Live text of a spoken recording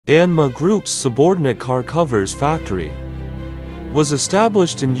Anma Group's subordinate car covers factory. Was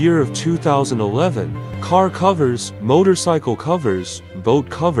established in year of 2011. Car covers, motorcycle covers, boat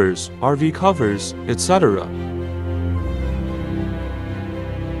covers, RV covers, etc.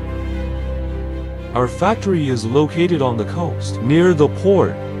 Our factory is located on the coast, near the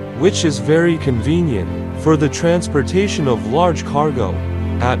port, which is very convenient for the transportation of large cargo.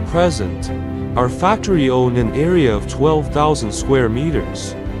 At present, our factory owns an area of 12,000 square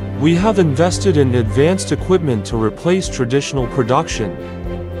meters. We have invested in advanced equipment to replace traditional production,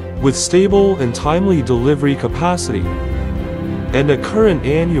 with stable and timely delivery capacity, and a current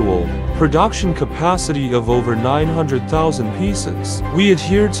annual production capacity of over 900,000 pieces. We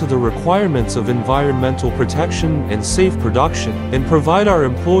adhere to the requirements of environmental protection and safe production, and provide our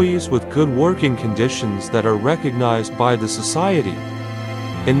employees with good working conditions that are recognized by the society.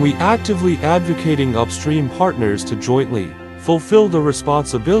 And we actively advocating upstream partners to jointly fulfill the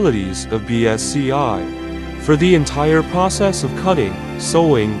responsibilities of BSCI for the entire process of cutting,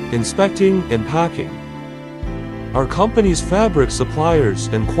 sewing, inspecting, and packing. Our company's fabric suppliers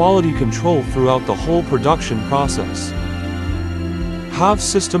and quality control throughout the whole production process have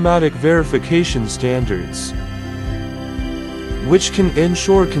systematic verification standards, which can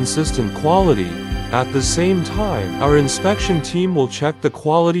ensure consistent quality. At the same time, our inspection team will check the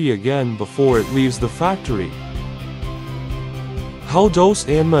quality again before it leaves the factory. How does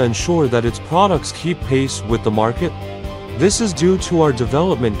Anma ensure that its products keep pace with the market? This is due to our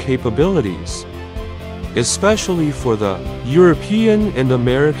development capabilities, especially for the European and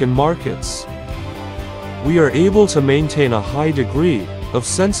American markets. We are able to maintain a high degree of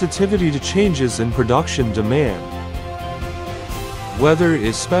sensitivity to changes in production demand. Whether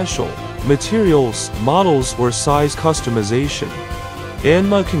it's special materials, models, or size customization,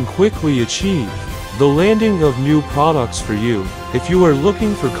 Anma can quickly achieve the landing of new products for you. If you are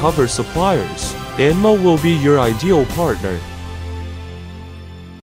looking for cover suppliers, Anma will be your ideal partner.